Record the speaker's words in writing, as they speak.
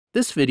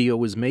This video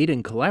was made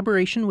in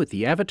collaboration with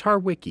the Avatar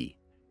WIKI.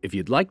 If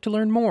you'd like to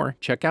learn more,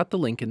 check out the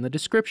link in the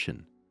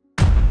description.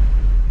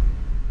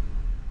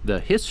 The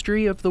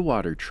history of the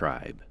Water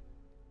Tribe.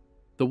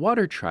 The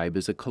Water Tribe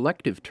is a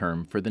collective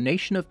term for the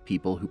nation of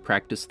people who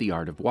practice the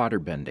art of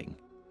waterbending.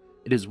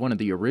 It is one of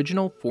the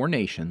original 4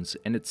 nations,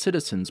 and its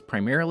citizens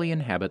primarily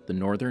inhabit the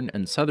northern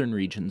and southern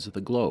regions of the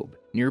globe,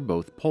 near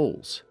both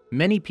poles.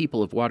 Many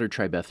people of Water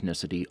Tribe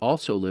ethnicity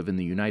also live in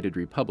the United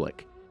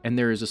Republic, and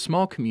there is a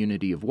small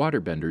community of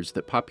waterbenders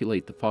that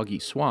populate the Foggy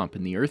Swamp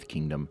in the Earth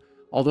Kingdom,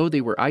 although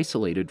they were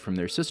isolated from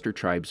their sister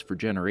tribes for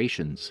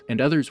generations, and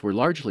others were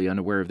largely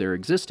unaware of their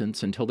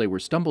existence until they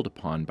were stumbled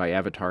upon by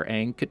Avatar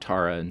Aang,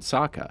 Katara, and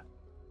Sokka.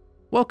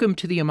 Welcome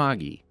to the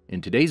Amagi. In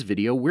today's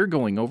video, we're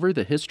going over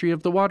the history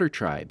of the Water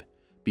Tribe.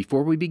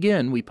 Before we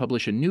begin, we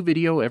publish a new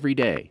video every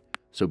day,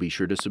 so be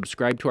sure to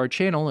subscribe to our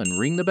channel and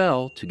ring the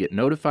bell to get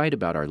notified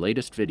about our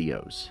latest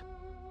videos.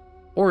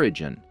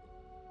 Origin.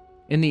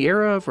 In the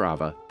era of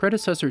Rava,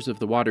 predecessors of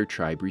the Water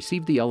Tribe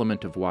received the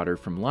element of water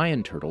from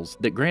lion turtles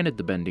that granted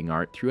the bending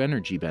art through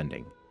energy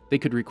bending. They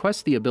could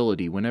request the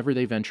ability whenever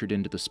they ventured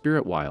into the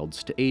spirit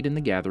wilds to aid in the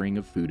gathering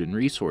of food and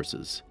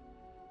resources.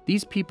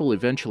 These people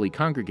eventually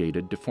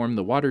congregated to form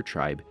the Water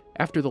Tribe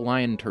after the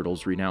lion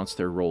turtles renounced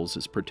their roles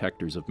as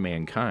protectors of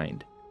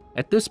mankind.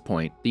 At this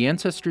point, the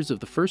ancestors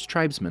of the first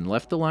tribesmen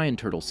left the lion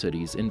turtle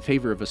cities in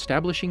favor of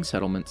establishing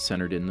settlements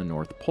centered in the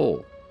North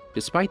Pole,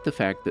 despite the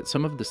fact that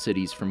some of the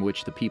cities from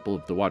which the people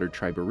of the Water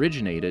Tribe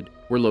originated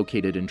were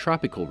located in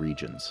tropical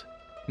regions.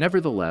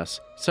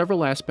 Nevertheless,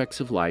 several aspects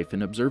of life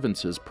and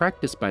observances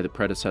practiced by the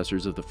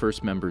predecessors of the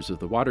first members of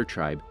the Water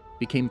Tribe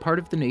became part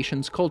of the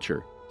nation's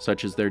culture,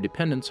 such as their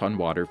dependence on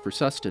water for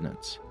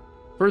sustenance.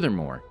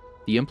 Furthermore,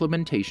 the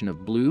implementation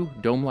of blue,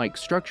 dome-like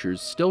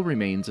structures still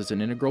remains as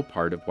an integral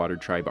part of Water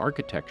Tribe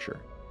architecture.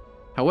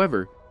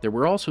 However, there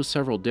were also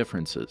several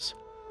differences.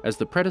 As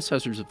the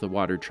predecessors of the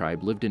Water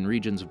Tribe lived in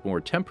regions of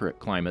more temperate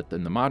climate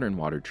than the modern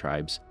Water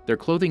Tribes, their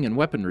clothing and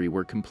weaponry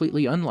were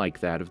completely unlike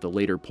that of the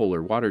later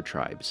polar Water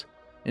Tribes.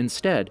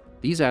 Instead,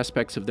 these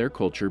aspects of their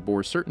culture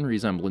bore certain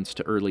resemblance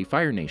to early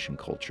Fire Nation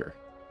culture.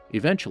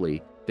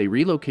 Eventually, they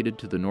relocated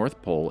to the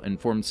North Pole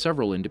and formed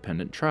several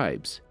independent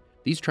tribes.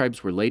 These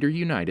tribes were later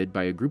united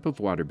by a group of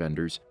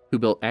waterbenders who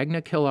built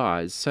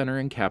Qel'a as center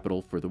and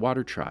capital for the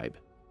Water Tribe.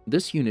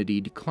 This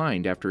unity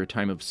declined after a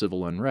time of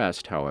civil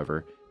unrest,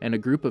 however, and a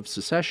group of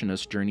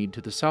secessionists journeyed to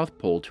the South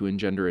Pole to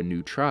engender a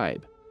new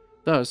tribe.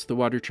 Thus, the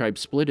Water Tribe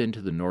split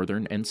into the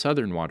Northern and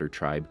Southern Water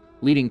Tribe,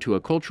 leading to a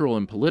cultural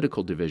and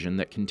political division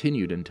that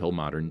continued until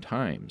modern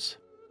times.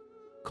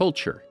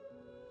 Culture.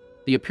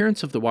 The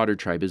appearance of the Water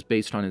Tribe is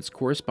based on its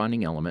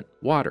corresponding element,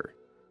 water.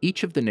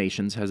 Each of the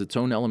nations has its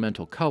own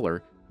elemental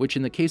color, which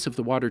in the case of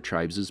the Water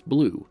Tribes is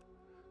blue.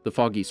 The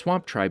Foggy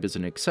Swamp Tribe is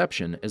an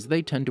exception, as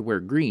they tend to wear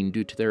green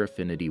due to their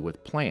affinity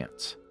with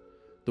plants.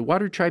 The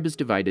Water Tribe is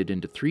divided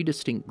into 3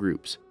 distinct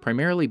groups,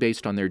 primarily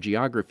based on their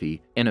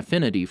geography and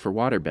affinity for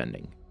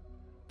waterbending.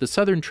 The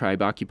Southern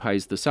Tribe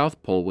occupies the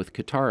South Pole with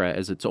Katara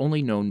as its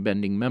only known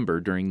bending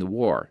member during the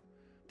war,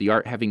 the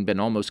art having been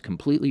almost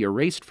completely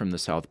erased from the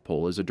South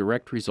Pole as a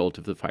direct result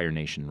of the Fire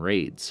Nation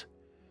raids.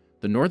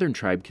 The Northern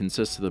Tribe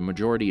consists of the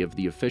majority of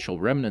the official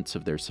remnants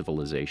of their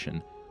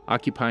civilization,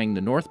 occupying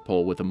the North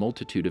Pole with a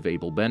multitude of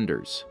able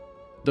benders.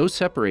 Though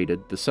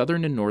separated, the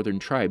Southern and Northern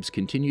tribes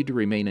continued to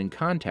remain in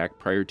contact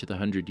prior to the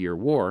 100-Year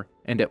War,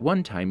 and at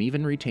one time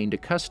even retained a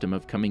custom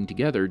of coming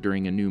together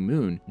during a new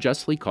moon,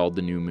 justly called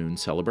the New Moon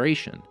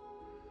Celebration.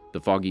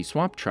 The Foggy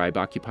Swamp Tribe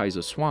occupies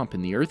a swamp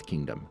in the Earth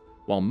Kingdom,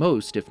 while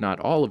most, if not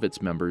all of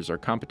its members are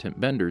competent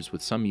benders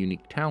with some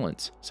unique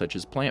talents, such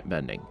as plant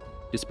bending.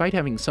 Despite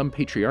having some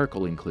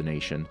patriarchal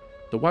inclination,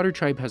 the Water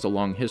Tribe has a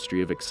long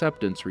history of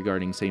acceptance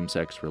regarding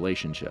same-sex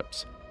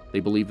relationships. They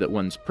believe that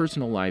one's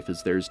personal life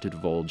is theirs to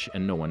divulge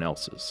and no one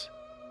else's.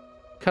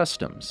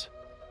 Customs.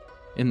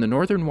 In the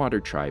Northern Water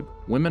Tribe,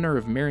 women are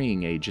of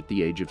marrying age at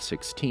the age of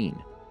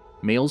 16.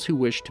 Males who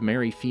wish to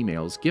marry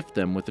females gift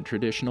them with a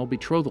traditional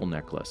betrothal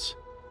necklace.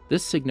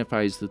 This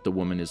signifies that the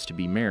woman is to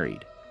be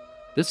married.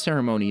 This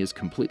ceremony is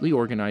completely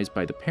organized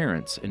by the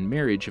parents, and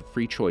marriage of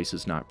free choice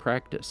is not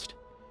practiced.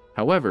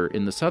 However,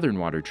 in the Southern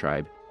Water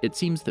Tribe, it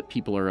seems that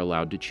people are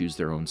allowed to choose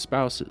their own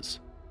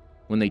spouses.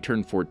 When they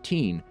turn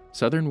 14,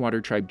 Southern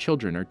Water Tribe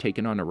children are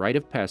taken on a rite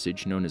of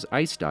passage known as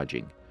ice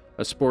dodging,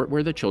 a sport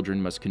where the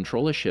children must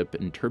control a ship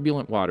in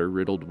turbulent water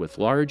riddled with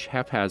large,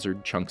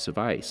 haphazard chunks of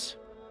ice.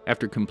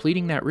 After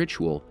completing that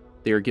ritual,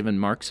 they are given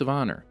marks of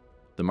honor: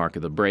 the mark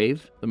of the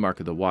brave, the mark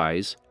of the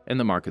wise, and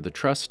the mark of the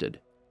trusted.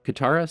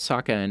 Katara,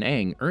 Sokka, and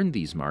Aang earned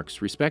these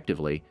marks,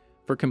 respectively,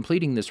 for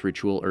completing this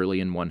ritual early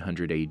in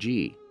 100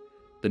 AG.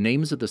 The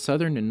names of the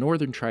Southern and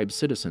Northern Tribe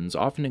citizens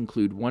often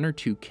include 1 or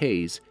 2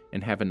 Ks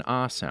and have an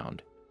Ah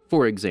sound.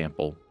 For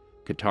example,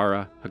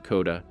 Katara,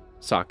 Hakoda,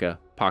 Sokka,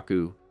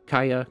 Paku,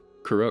 Kaya,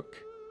 Kuruk,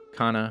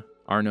 Kana,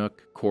 Arnuk,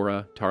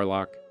 Korra,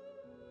 Tarlok,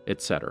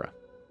 etc.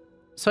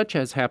 Such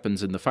as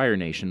happens in the Fire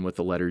Nation with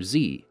the letter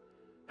Z.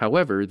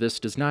 However, this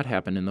does not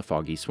happen in the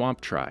Foggy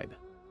Swamp Tribe.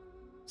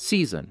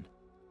 Season.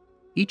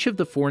 Each of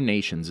the four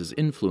nations is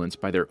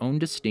influenced by their own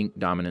distinct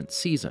dominant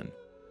season.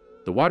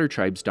 The water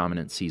tribe's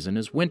dominant season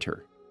is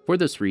winter. For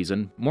this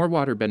reason, more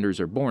waterbenders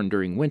are born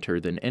during winter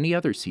than any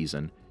other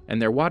season,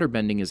 and their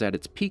waterbending is at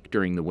its peak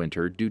during the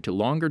winter due to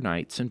longer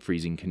nights and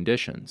freezing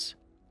conditions.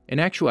 In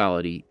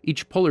actuality,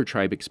 each polar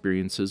tribe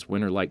experiences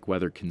winter-like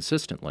weather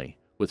consistently,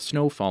 with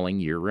snow falling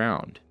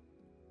year-round.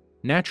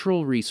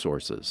 Natural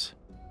resources.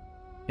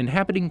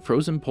 Inhabiting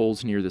frozen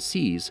poles near the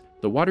seas,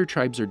 the water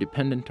tribes are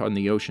dependent on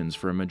the oceans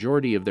for a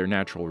majority of their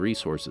natural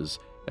resources,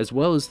 as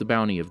well as the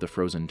bounty of the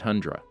frozen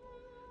tundra.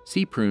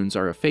 Sea prunes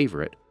are a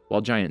favorite,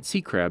 while giant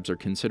sea crabs are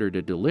considered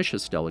a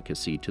delicious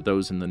delicacy to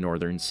those in the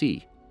northern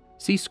sea.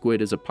 Sea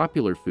squid is a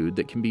popular food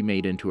that can be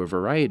made into a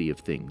variety of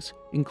things,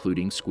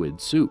 including squid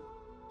soup.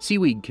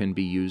 Seaweed can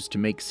be used to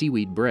make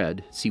seaweed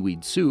bread,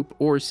 seaweed soup,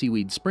 or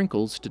seaweed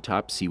sprinkles to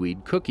top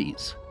seaweed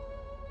cookies.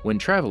 When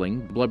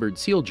traveling, blubbered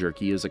seal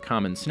jerky is a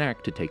common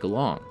snack to take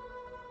along.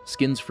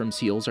 Skins from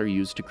seals are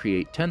used to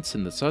create tents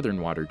in the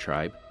southern water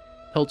tribe.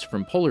 Pelts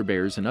from polar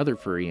bears and other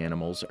furry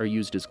animals are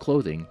used as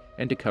clothing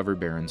and to cover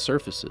barren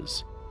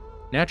surfaces.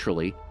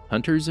 Naturally,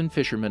 hunters and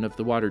fishermen of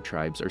the water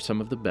tribes are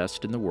some of the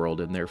best in the world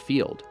in their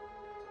field.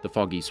 The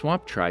Foggy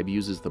Swamp tribe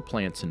uses the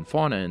plants and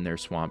fauna in their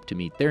swamp to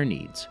meet their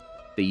needs.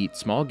 They eat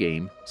small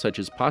game, such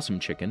as possum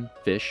chicken,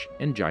 fish,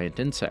 and giant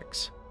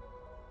insects.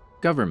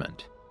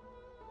 Government.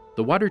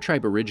 The water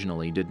tribe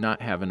originally did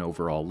not have an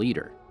overall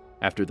leader.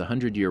 After the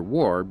 100-Year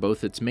War,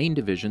 both its main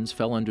divisions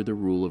fell under the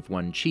rule of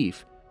one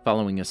chief,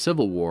 following a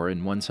civil war in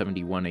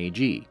 171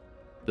 AG.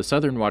 The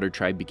Southern Water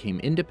Tribe became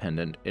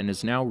independent and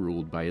is now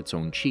ruled by its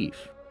own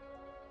chief.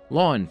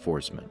 Law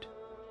enforcement.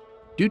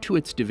 Due to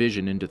its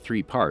division into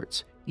three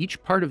parts,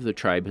 each part of the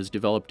tribe has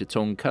developed its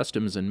own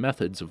customs and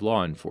methods of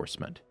law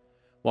enforcement.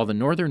 While the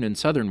Northern and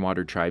Southern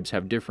Water Tribes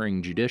have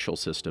differing judicial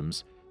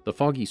systems, the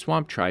Foggy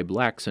Swamp Tribe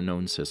lacks a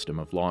known system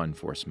of law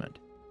enforcement.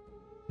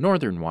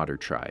 Northern Water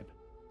Tribe.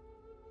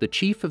 The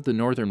chief of the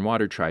Northern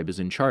Water Tribe is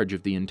in charge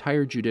of the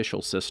entire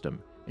judicial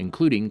system,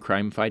 including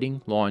crime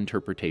fighting, law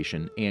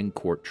interpretation, and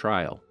court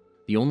trial.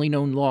 The only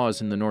known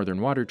laws in the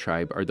Northern Water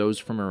Tribe are those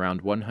from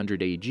around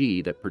 100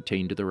 AG that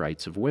pertain to the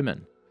rights of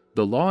women.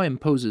 The law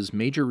imposes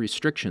major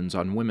restrictions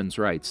on women's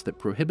rights that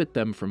prohibit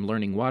them from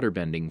learning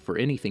waterbending for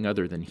anything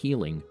other than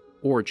healing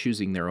or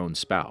choosing their own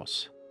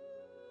spouse.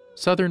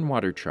 Southern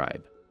Water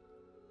Tribe.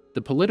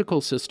 The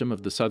political system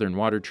of the Southern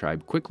Water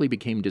Tribe quickly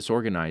became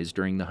disorganized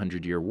during the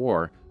 100-Year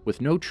War,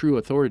 with no true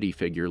authority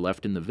figure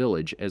left in the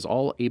village as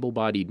all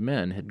able-bodied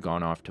men had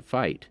gone off to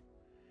fight.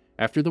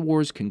 After the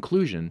war's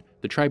conclusion,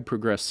 the tribe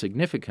progressed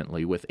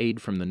significantly with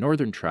aid from the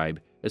Northern Tribe,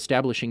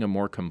 establishing a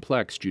more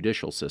complex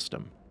judicial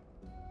system.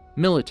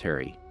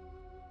 Military.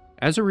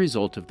 As a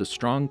result of the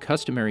strong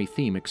customary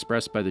theme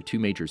expressed by the two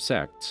major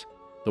sects,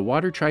 the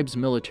Water Tribe's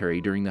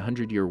military during the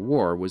 100-Year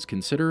War was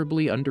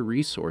considerably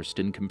under-resourced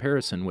in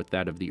comparison with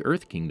that of the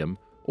Earth Kingdom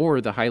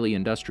or the highly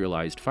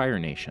industrialized Fire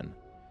Nation.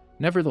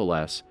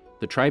 Nevertheless,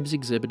 the tribes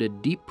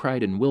exhibited deep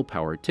pride and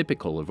willpower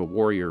typical of a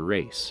warrior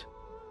race.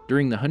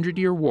 During the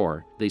 100-Year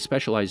War, they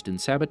specialized in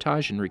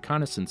sabotage and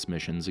reconnaissance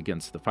missions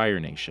against the Fire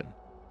Nation.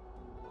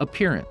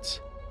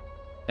 Appearance.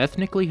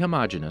 Ethnically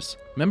homogeneous,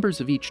 members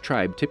of each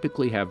tribe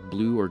typically have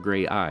blue or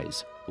gray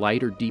eyes,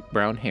 light or deep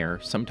brown hair,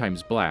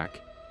 sometimes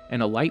black,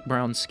 and a light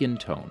brown skin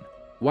tone.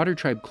 Water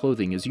tribe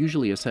clothing is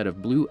usually a set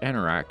of blue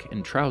anorak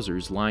and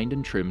trousers lined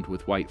and trimmed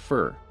with white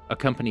fur,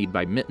 accompanied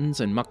by mittens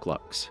and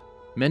mukluks.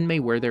 Men may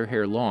wear their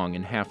hair long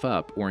and half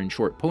up or in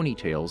short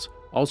ponytails,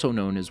 also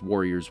known as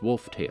warriors'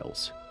 wolf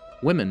tails.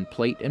 Women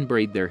plait and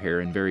braid their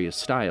hair in various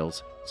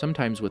styles,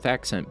 sometimes with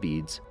accent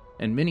beads,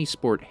 and many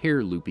sport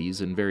hair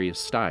loopies in various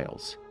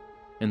styles.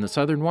 In the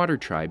Southern Water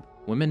Tribe,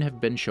 women have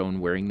been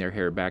shown wearing their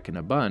hair back in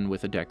a bun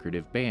with a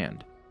decorative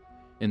band.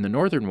 In the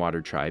Northern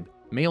Water Tribe,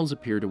 males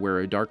appear to wear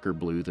a darker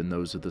blue than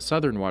those of the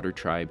Southern Water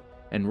Tribe,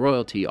 and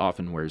royalty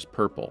often wears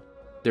purple.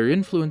 Their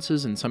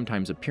influences and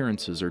sometimes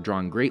appearances are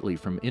drawn greatly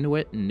from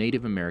Inuit and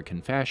Native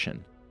American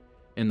fashion.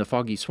 In the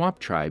Foggy Swamp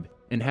Tribe,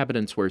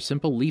 inhabitants wear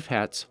simple leaf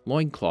hats,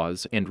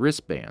 loincloths, and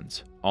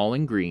wristbands, all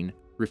in green,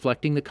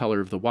 reflecting the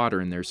color of the water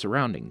in their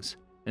surroundings,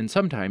 and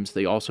sometimes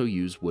they also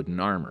use wooden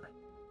armor.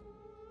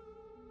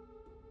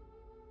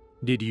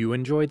 Did you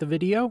enjoy the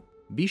video?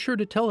 Be sure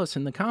to tell us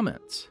in the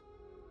comments.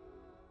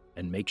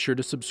 And make sure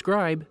to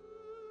subscribe.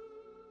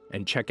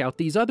 And check out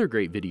these other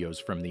great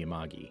videos from the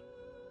Amagi.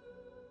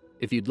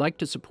 If you'd like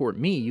to support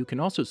me, you can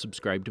also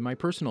subscribe to my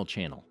personal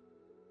channel.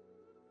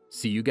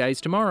 See you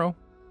guys tomorrow!